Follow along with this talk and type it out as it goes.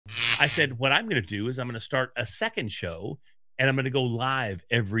I said, what I'm going to do is I'm going to start a second show and I'm going to go live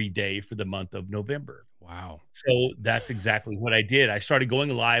every day for the month of November. Wow. So that's exactly what I did. I started going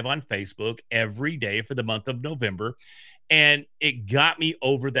live on Facebook every day for the month of November. And it got me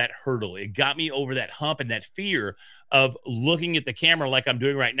over that hurdle. It got me over that hump and that fear of looking at the camera like I'm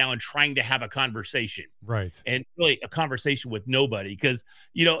doing right now and trying to have a conversation. Right. And really a conversation with nobody. Because,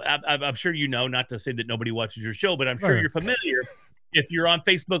 I'm sure you know, not to say that nobody watches your show, but I'm sure Right. you're familiar. If you're on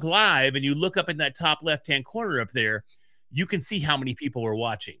Facebook Live and you look up in that top left-hand corner up there, you can see how many people are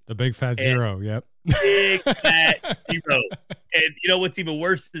watching. The big fat zero. Yep. Big fat zero. And you know what's even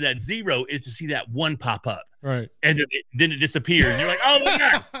worse than that zero is to see that one pop up. Right. And then it disappears. And you're like, oh my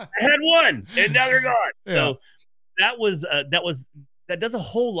God, I had one and now they're gone. Yeah. So that does a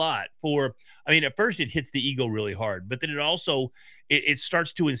whole lot for, at first it hits the ego really hard, but then it also, it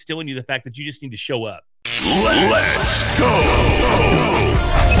starts to instill in you the fact that you just need to show up. Let's go.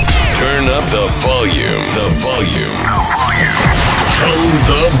 Turn up the volume. From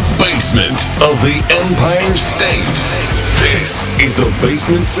the basement of the Empire State. This is the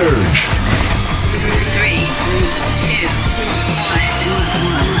Basement Surge. 3, 2,